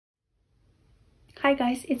Hi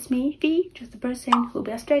guys, it's me, V, just a person who will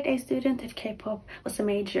be a straight A student if K-pop was a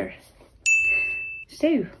major.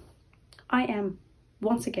 So, I am,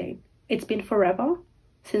 once again, it's been forever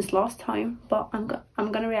since last time, but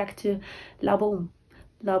I'm gonna react to LABOUM.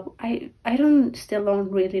 I still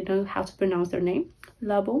don't really know how to pronounce their name.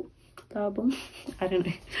 LABOUM, I don't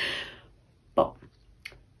know. But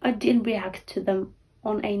I did react to them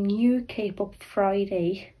on a new K-pop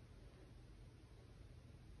Friday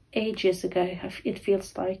ages ago, it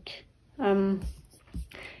feels like, and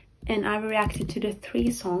I reacted to the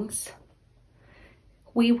 3 songs.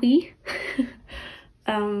 𝗙𝗎𝗟𝗟𝗪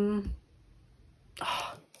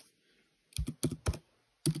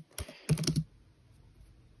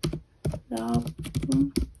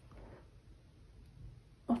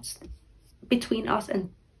what's Between Us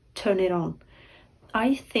and Turn It On.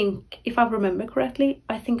 I think, if I remember correctly,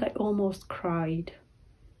 I think I almost cried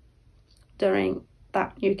during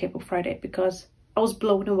that new K-pop Friday because I was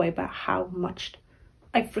blown away by how much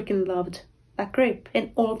I freaking loved that group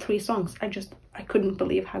and all 3 songs. I couldn't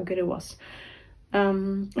believe how good it was.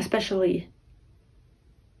 Especially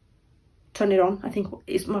Turn It On, I think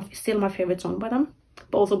is still my favorite song by them,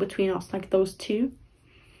 but also Between Us, like those 2.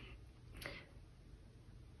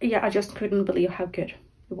 Yeah, I just couldn't believe how good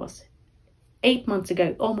it was. 8 months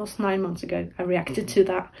ago, almost 9 months ago, I reacted to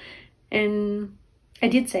that, and I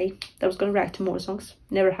did say that I was going to react to more songs.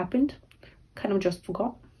 Never happened. Kind of just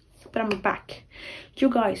forgot. But I'm back. You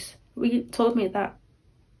guys really told me that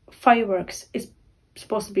Fireworks is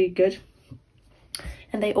supposed to be good.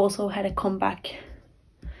 And they also had a comeback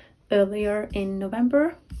earlier in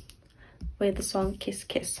November with the song Kiss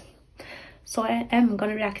Kiss. So I am going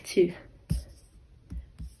to react to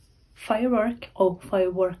Firework. Oh,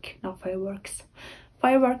 Firework, not Fireworks.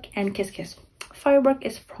 Firework and Kiss Kiss. Firework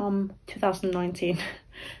is from 2019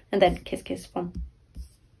 and then Kiss Kiss from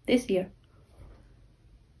this year.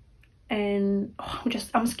 And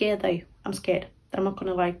I'm scared though. I'm scared that I'm not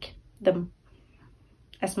gonna like them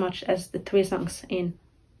as much as the 3 songs in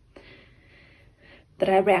that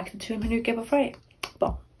I reacted to in my new K-pop Friday.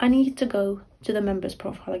 But I need to go to the members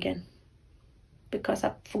profile again because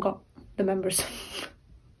I forgot the members.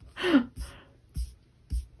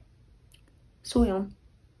 Soyeon.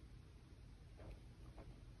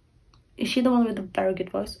 Is she the one with a very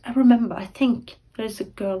good voice? I remember, I think there's a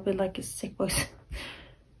girl with like a sick voice.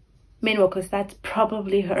 Main vocalist, that's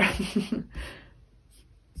probably her.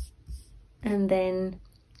 And then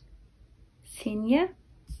𝗙𝗢𝗟𝗟𝗢𝗪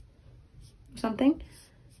or something.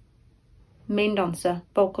 Main dancer,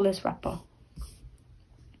 vocalist, rapper.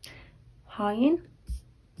 𝗙𝗢𝗟𝗓𝗓,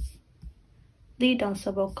 lead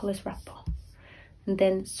dancer, vocalist, rapper. And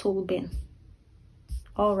then Solbin.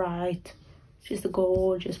 Alright, she's the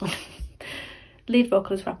gorgeous one. Lead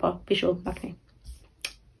vocalist, rapper, visual marketing.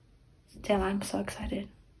 Damn, I'm so excited.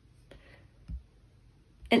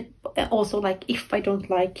 And also, like, if I don't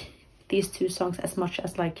like these 2 songs as much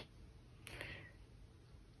as like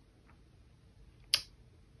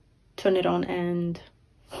Turn It On and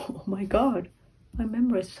oh my god, my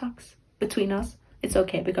memory sucks, Between Us, it's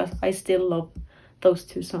okay because I still love those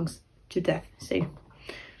 2 songs to death. So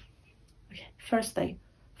okay, first day,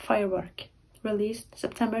 Firework, released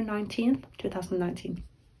September 19th, 2019.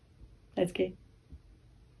 Let's go.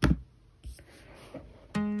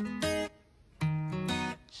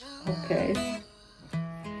 Okay.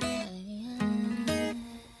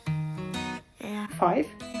 5.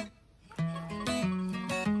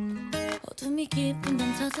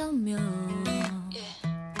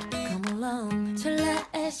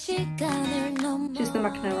 She's the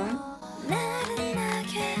McNair.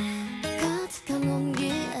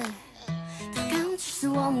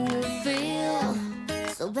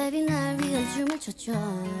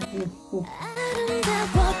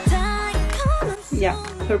 Yeah,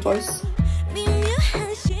 her voice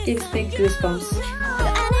gives me goosebumps.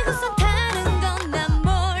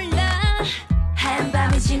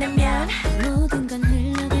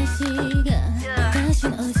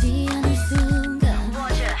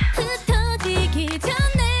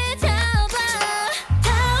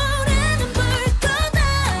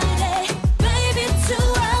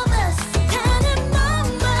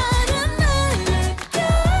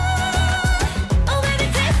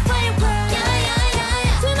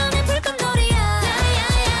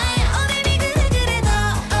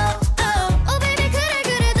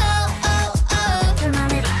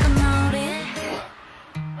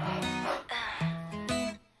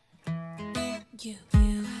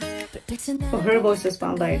 Oh, her voice is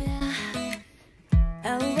well though.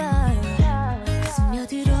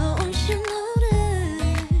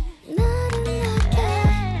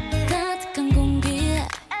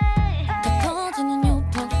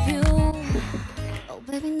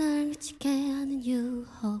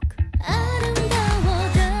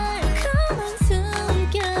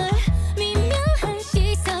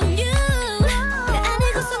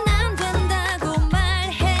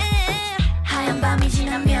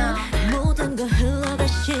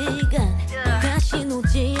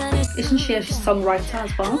 she a songwriter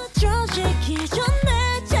as well?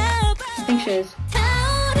 I think she is.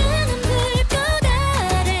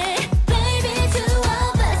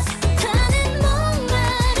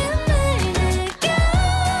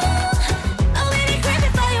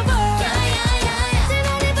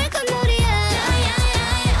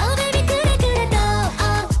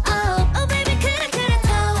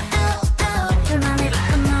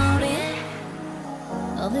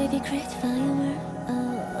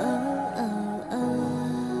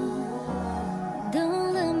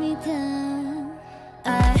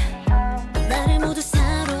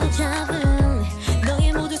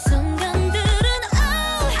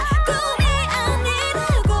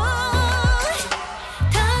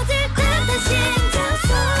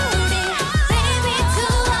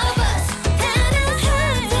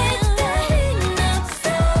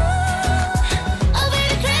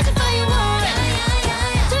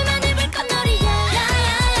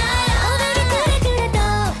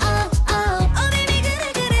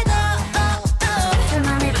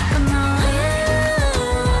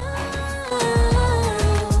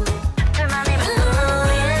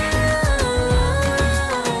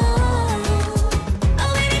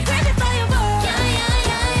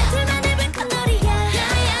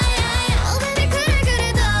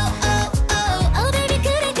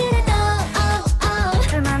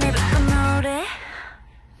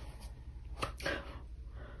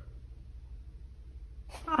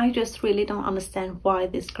 I just really don't understand why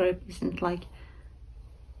this group isn't like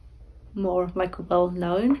more like well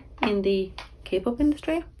known in the K-pop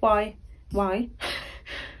industry. Why?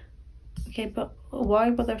 Okay, but why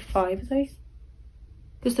were there 5 though?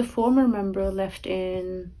 Because the former member left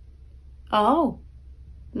in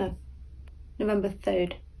November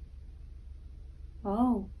 3rd.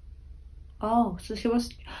 Oh, so she was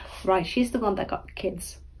right. She's the one that got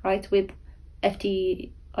kids, right? With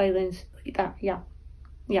FT Islands, that yeah.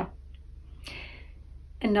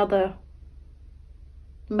 Another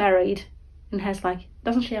married and has like,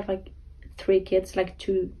 doesn't she have like 3 kids, like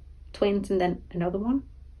 2 twins and then another one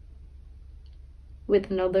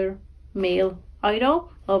with another male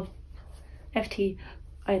idol of FT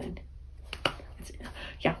Island.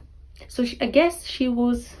 Yeah, so I guess she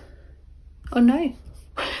was, oh no,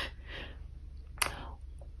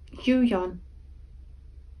 Yuyeon,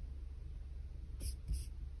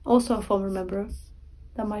 also a former member.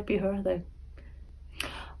 That might be her though.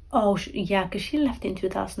 Oh yeah, because she left in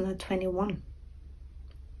 2021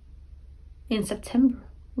 in September.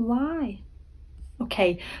 Why?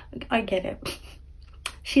 Okay, I get it.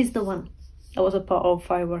 She's the one that was a part of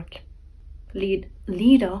Firework.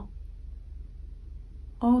 Leader.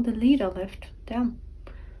 Oh, the leader left. Damn.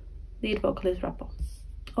 Lead vocalist rapper.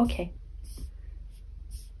 Okay,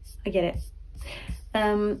 I get it.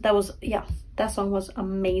 That was, yeah, that song was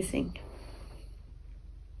amazing.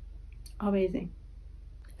 Amazing.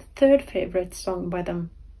 3rd favorite song by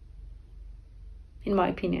them, in my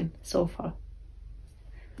opinion, so far.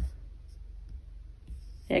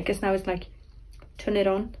 Yeah, because now it's like Turn It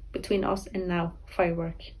On, Between Us, and now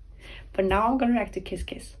Firework. But now I'm gonna react to Kiss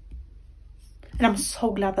Kiss. And I'm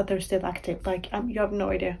so glad that they're still active. Like, you have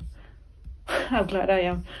no idea how glad I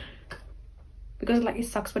am. Because like, it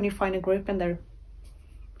sucks when you find a group and they're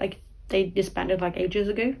like, they disbanded like ages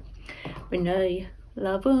ago. But no,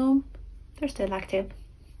 LABOUM, they're still active.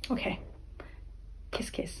 Okay, Kiss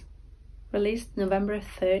Kiss, released November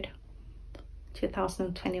 3rd,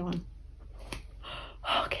 2021.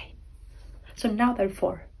 Okay, so now there are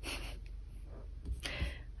 4.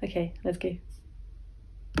 Okay, let's go.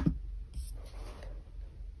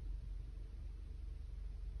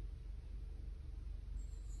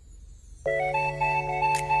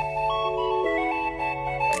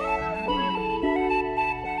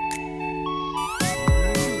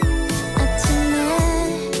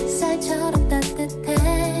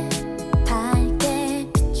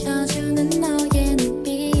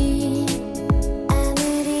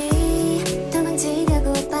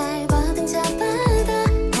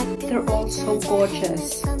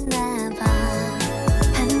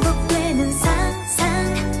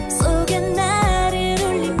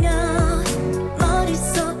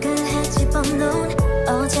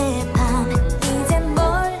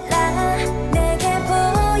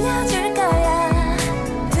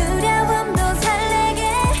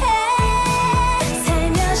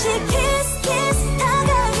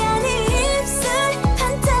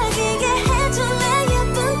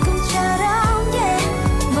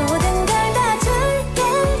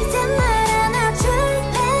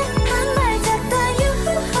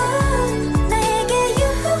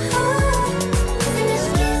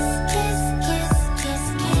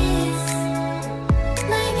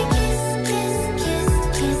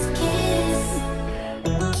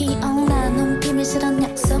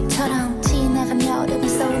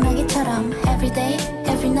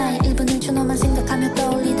 나의 일부는 너만 생각하며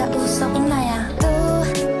떠올리다 웃어 나야 또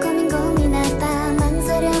고민하다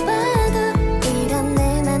망설여봐도 이런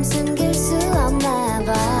내 맘 숨길 수 없나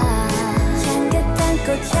봐 향긋한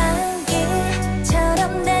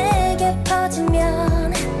꽃향기처럼 내게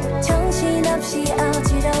퍼지면 정신없이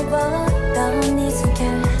어지러웠던 네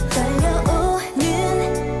숨결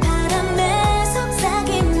떨려오는 바람에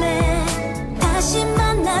속삭임에 다시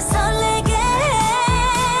만나 설레게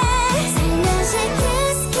살며시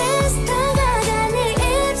kiss kiss 다가가는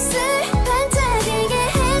입술 반짝이게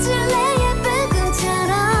해줄래 예쁜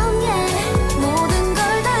꿈처럼 yeah. 모든 걸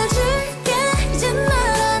다 줄게 이제 날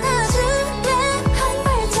안아줄래 한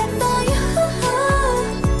발짝 더 유후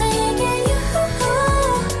나에게 유후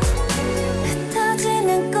흩어지는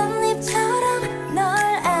꽃잎처럼 널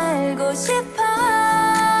알고 싶어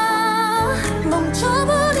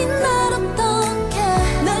멈춰버린 날 어떡해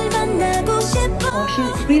널 만나고 싶어 Oh, she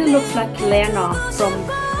really looks like Lena from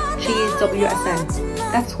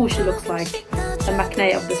𝗙𝗢𝗟𝗟𝗓𝗪. That's who she looks like, the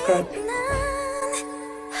𝗙𝗢𝗟𝗟𝗓𝗪 of this group.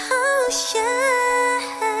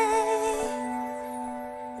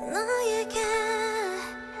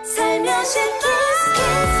 살며시 kiss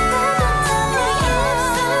kiss 다가가는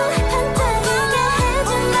입술 반짝이게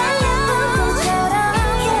해줄래 예쁜 꿈처럼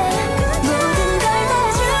yeah. 모든 걸 다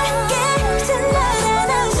줄게 이제 날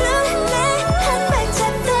안아줄래 한 발짝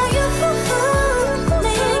더 유후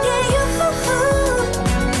나에게 유후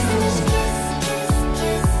살며시 kiss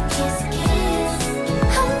kiss kiss kiss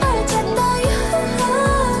한 발짝 더 유후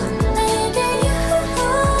나에게 유후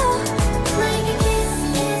나에게 kiss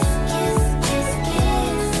kiss kiss kiss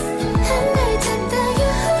kiss 한 발짝 더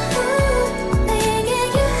유후 나에게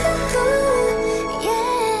유후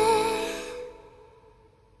yeah.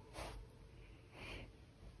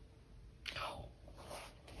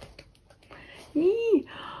 Yee.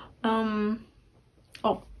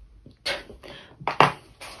 Oh,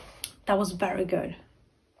 that was very good.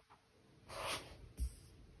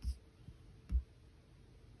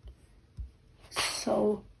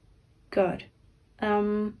 So good.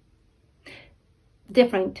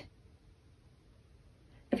 Different.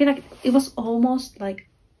 I feel like it was almost like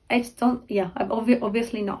I just don't. Yeah, I've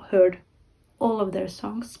obviously not heard all of their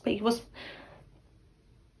songs, but it was.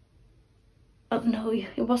 No,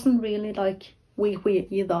 it wasn't really like 𝗙𝗢𝗟𝗟𝗢𝗪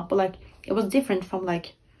either, but like it was different from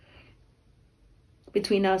like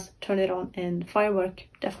Between Us, Turn It On, and Firework,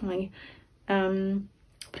 definitely.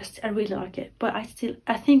 But I really like it. But I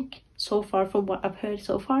think so far, from what I've heard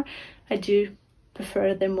so far, I do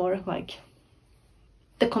prefer the more like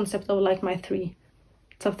the concept of like my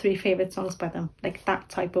top three favorite songs by them, like that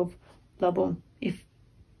type of LABOUM, if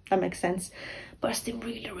that makes sense. But I still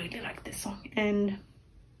really like this song, and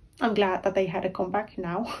I'm glad that they had a comeback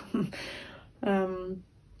now.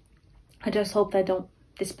 I just hope they don't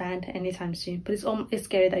disband anytime soon, but it's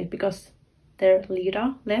scary though because their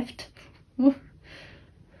leader left. And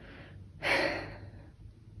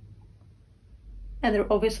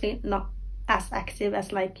they're obviously not as active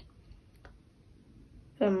as like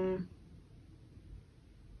the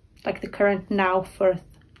current now fourth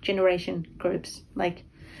generation groups, like.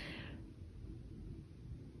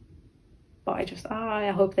 But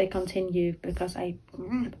I hope they continue because I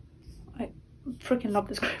freaking love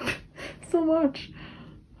this group so much.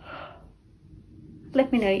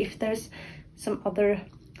 Let me know if there's some other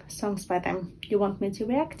songs by them you want me to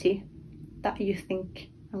react to that you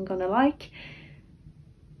think I'm gonna like.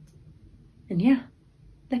 And yeah,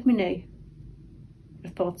 let me know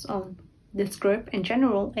your thoughts on this group in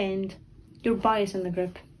general and your bias in the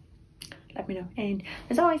group. Let me know. And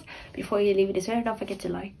as always, before you leave this video, don't forget to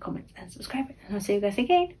like, comment, and subscribe. And I'll see you guys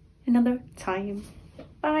again another time.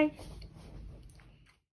 Bye.